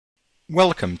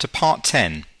Welcome to Part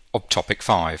 10 of Topic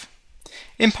 5.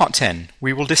 In Part 10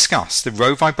 we will discuss the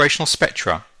Rovibrational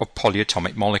spectra of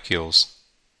polyatomic molecules.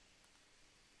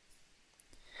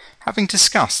 Having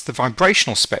discussed the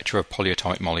vibrational spectra of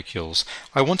polyatomic molecules,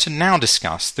 I want to now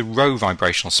discuss the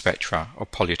Rovibrational spectra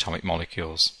of polyatomic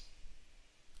molecules.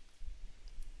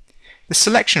 The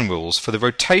selection rules for the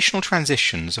rotational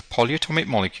transitions of polyatomic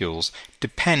molecules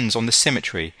depends on the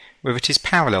symmetry, whether it is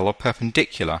parallel or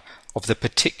perpendicular, of the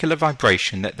particular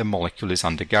vibration that the molecule is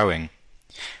undergoing.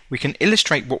 We can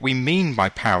illustrate what we mean by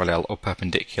parallel or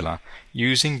perpendicular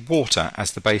using water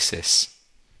as the basis.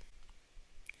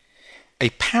 A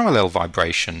parallel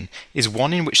vibration is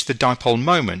one in which the dipole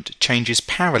moment changes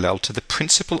parallel to the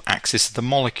principal axis of the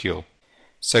molecule.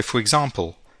 So, for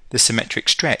example, the symmetric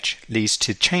stretch leads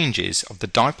to changes of the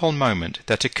dipole moment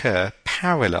that occur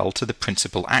parallel to the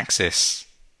principal axis.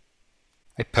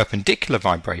 A perpendicular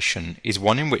vibration is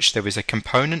one in which there is a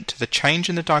component to the change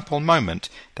in the dipole moment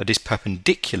that is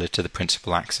perpendicular to the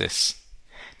principal axis.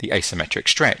 The asymmetric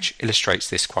stretch illustrates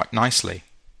this quite nicely.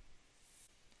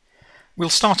 We'll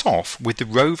start off with the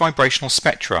Rovibrational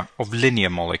spectra of linear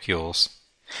molecules.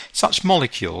 Such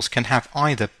molecules can have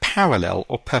either parallel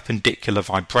or perpendicular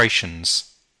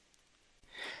vibrations.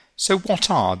 So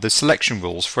what are the selection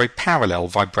rules for a parallel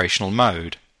vibrational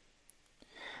mode?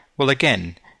 Well,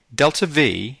 again, delta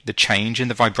V, the change in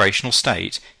the vibrational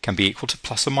state, can be equal to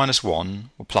plus or minus 1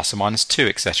 or plus or minus 2,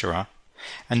 etc.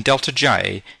 And delta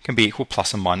J can be equal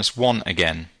plus or minus 1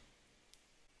 again.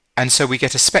 And so we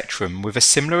get a spectrum with a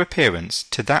similar appearance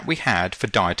to that we had for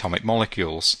diatomic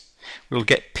molecules. We'll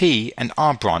get P and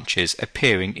R branches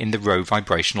appearing in the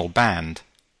Rovibrational band.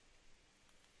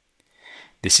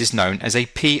 This is known as a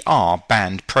PR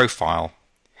band profile,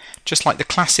 just like the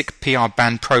classic PR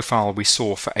band profile we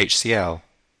saw for HCl.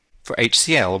 For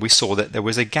HCl, we saw that there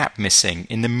was a gap missing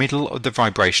in the middle of the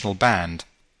vibrational band.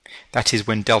 That is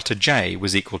when delta J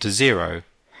was equal to 0,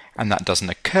 and that doesn't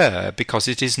occur because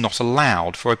it is not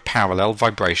allowed for a parallel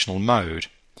vibrational mode.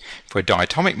 For a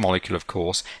diatomic molecule, of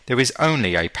course, there is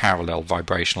only a parallel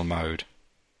vibrational mode.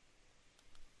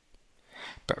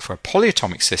 But for a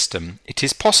polyatomic system, it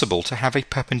is possible to have a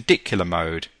perpendicular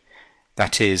mode,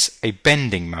 that is, a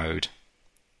bending mode.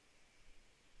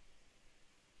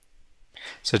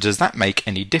 So does that make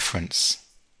any difference?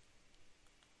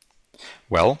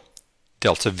 Well,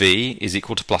 delta V is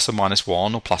equal to plus or minus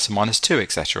 1 or plus or minus 2,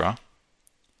 etc.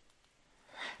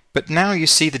 But now you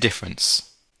see the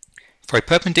difference. For a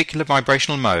perpendicular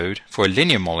vibrational mode, for a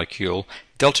linear molecule,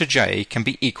 delta J can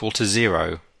be equal to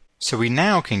 0. So we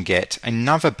now can get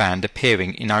another band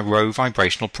appearing in our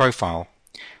Rovibrational profile.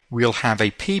 We'll have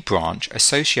a P branch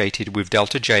associated with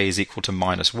delta J is equal to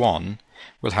minus 1.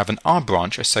 We'll have an R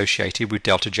branch associated with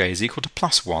delta J is equal to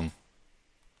plus 1.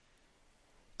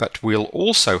 But we'll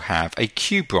also have a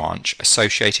Q branch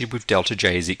associated with delta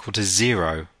J is equal to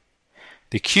 0.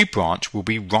 The Q branch will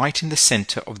be right in the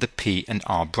center of the P and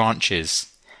R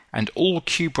branches, and all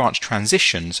Q branch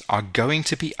transitions are going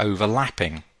to be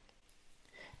overlapping.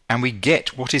 And we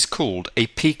get what is called a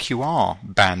PQR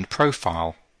band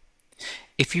profile.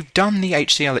 If you've done the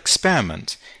HCl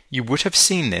experiment, you would have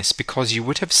seen this because you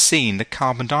would have seen the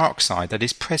carbon dioxide that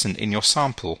is present in your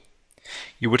sample.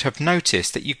 You would have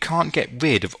noticed that you can't get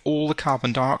rid of all the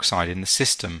carbon dioxide in the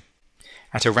system.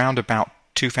 At around about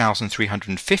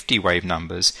 2350 wave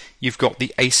numbers, you've got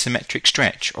the asymmetric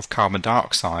stretch of carbon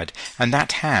dioxide, and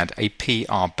that had a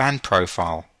PR band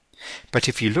profile. But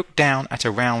if you look down at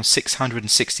around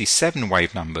 667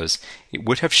 wave numbers, it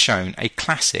would have shown a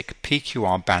classic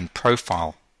PQR band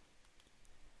profile.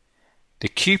 The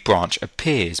Q branch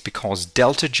appears because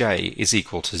delta J is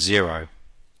equal to 0.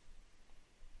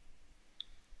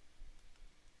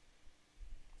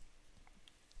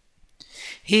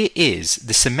 Here is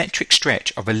the symmetric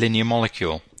stretch of a linear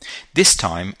molecule, this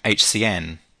time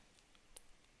HCN.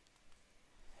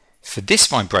 For this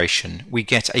vibration, we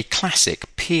get a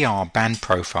classic PR band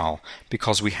profile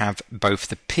because we have both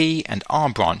the P and R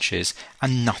branches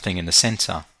and nothing in the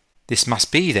center. This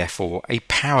must be, therefore, a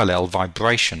parallel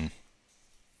vibration.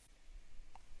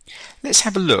 Let's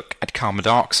have a look at carbon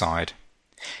dioxide.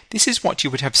 This is what you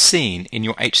would have seen in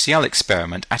your HCl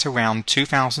experiment at around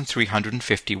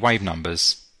 2350 wave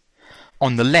numbers.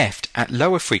 On the left, at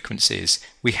lower frequencies,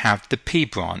 we have the P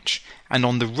branch, and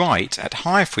on the right, at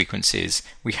higher frequencies,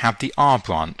 we have the R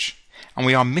branch. And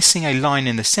we are missing a line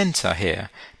in the center here,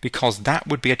 because that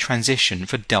would be a transition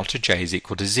for delta J is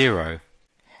equal to 0.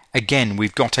 Again,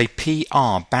 we've got a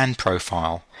PR band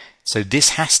profile, so this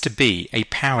has to be a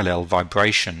parallel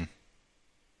vibration.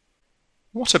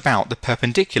 What about the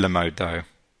perpendicular mode, though?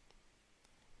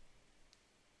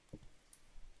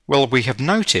 Well, we have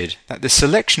noted that the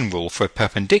selection rule for a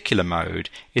perpendicular mode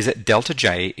is that delta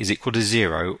J is equal to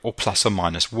 0 or plus or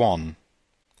minus 1.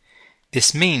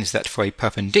 This means that for a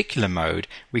perpendicular mode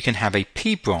we can have a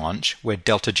P branch where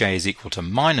delta J is equal to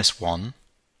minus 1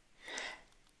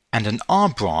 and an R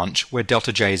branch where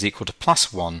delta J is equal to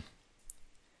plus 1.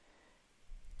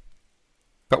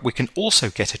 But we can also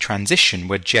get a transition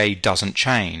where J doesn't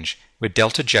change, where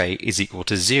delta J is equal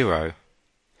to 0.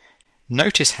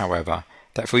 Notice, however,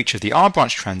 that for each of the R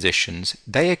branch transitions,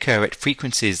 they occur at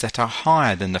frequencies that are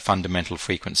higher than the fundamental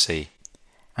frequency,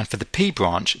 and for the P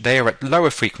branch, they are at lower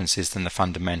frequencies than the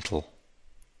fundamental.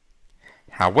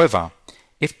 However,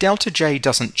 if delta J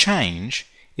doesn't change,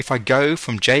 if I go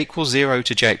from J equals 0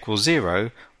 to J equals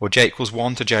 0, or J equals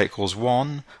 1 to J equals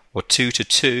 1, or 2 to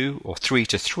 2, or 3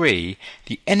 to 3,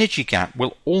 the energy gap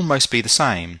will almost be the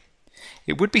same.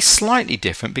 It would be slightly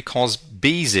different because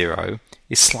B0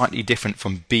 is slightly different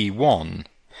from B1,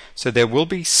 so there will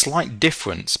be slight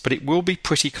difference, but it will be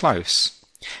pretty close.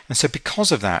 And so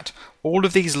because of that, all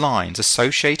of these lines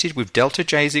associated with delta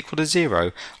J is equal to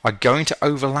 0 are going to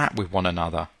overlap with one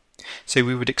another. So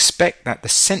we would expect that the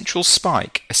central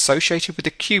spike associated with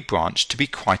the Q branch to be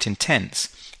quite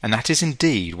intense, and that is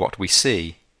indeed what we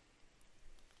see.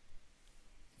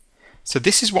 So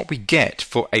this is what we get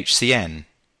for HCN.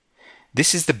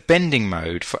 This is the bending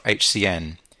mode for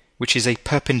HCN, which is a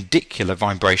perpendicular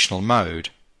vibrational mode.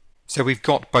 So we've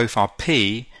got both our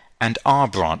P and R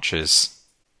branches.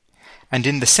 And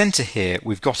in the center here,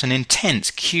 we've got an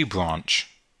intense Q branch.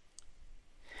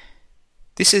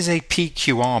 This is a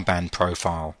PQR band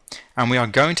profile, and we are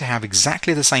going to have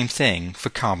exactly the same thing for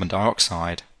carbon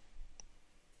dioxide.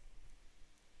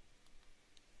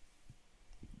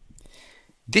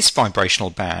 This vibrational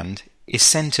band is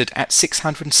centered at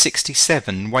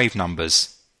 667 wave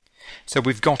numbers. So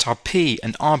we've got our P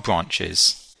and R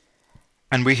branches.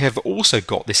 And we have also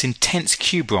got this intense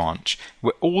Q branch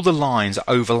where all the lines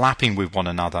are overlapping with one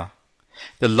another.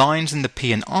 The lines in the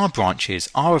P and R branches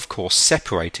are of course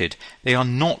separated, they are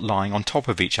not lying on top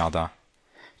of each other.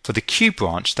 For the Q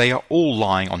branch they are all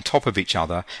lying on top of each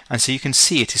other, and so you can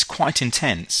see it is quite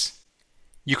intense.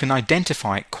 You can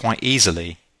identify it quite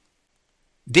easily.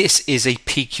 This is a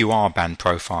PQR band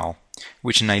profile,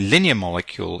 which in a linear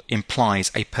molecule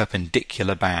implies a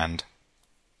perpendicular band.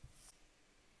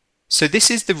 So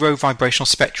this is the Rovibrational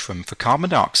spectrum for carbon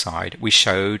dioxide we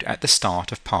showed at the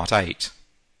start of part 8.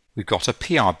 We've got a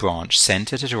PR branch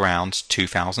centered at around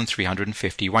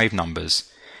 2350 wave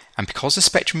numbers, and because the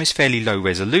spectrum is fairly low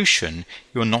resolution,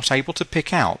 you're not able to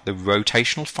pick out the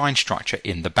rotational fine structure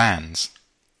in the bands.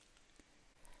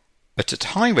 But at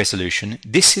high resolution,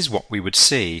 this is what we would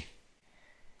see.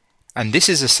 And this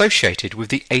is associated with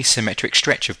the asymmetric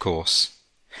stretch, of course.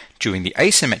 During the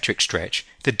asymmetric stretch,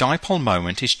 the dipole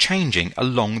moment is changing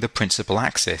along the principal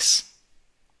axis.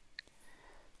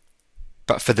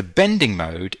 But for the bending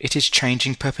mode, it is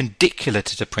changing perpendicular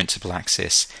to the principal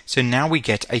axis, so now we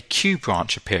get a Q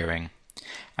branch appearing.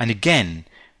 And again,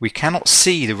 we cannot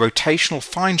see the rotational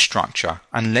fine structure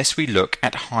unless we look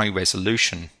at high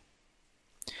resolution.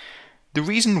 The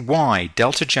reason why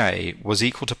delta J was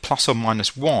equal to plus or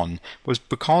minus 1 was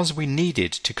because we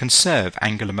needed to conserve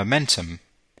angular momentum.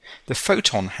 The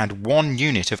photon had 1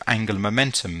 unit of angular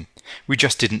momentum. We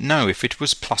just didn't know if it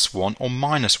was plus 1 or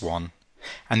minus 1.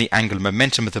 And the angular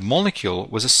momentum of the molecule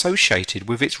was associated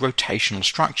with its rotational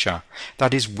structure,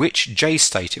 that is, which J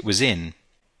state it was in.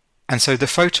 And so the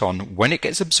photon, when it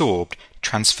gets absorbed,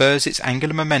 transfers its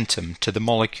angular momentum to the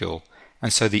molecule,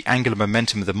 and so the angular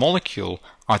momentum of the molecule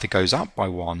either goes up by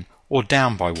 1 or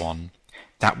down by 1.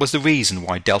 That was the reason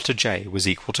why delta J was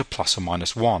equal to plus or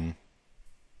minus 1.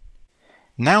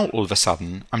 Now all of a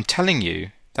sudden I'm telling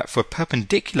you that for a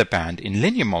perpendicular band in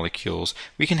linear molecules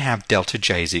we can have delta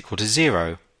J is equal to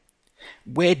 0.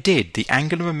 Where did the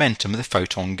angular momentum of the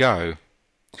photon go?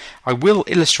 I will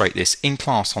illustrate this in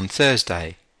class on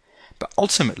Thursday, but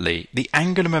ultimately the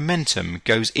angular momentum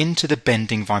goes into the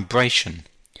bending vibration.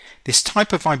 This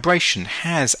type of vibration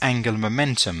has angular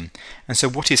momentum, and so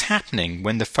what is happening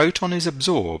when the photon is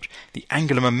absorbed, the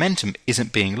angular momentum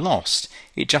isn't being lost,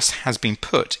 it just has been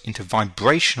put into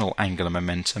vibrational angular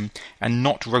momentum and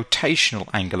not rotational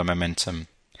angular momentum.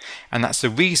 And that's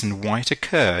the reason why it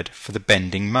occurred for the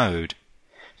bending mode.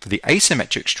 For the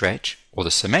asymmetric stretch, or the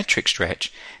symmetric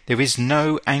stretch, there is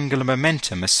no angular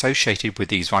momentum associated with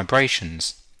these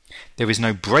vibrations. There is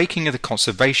no breaking of the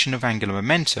conservation of angular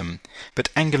momentum, but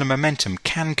angular momentum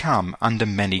can come under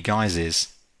many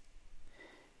guises.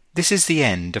 This is the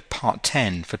end of part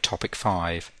 10 for topic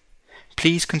 5.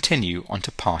 Please continue on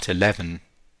to part 11.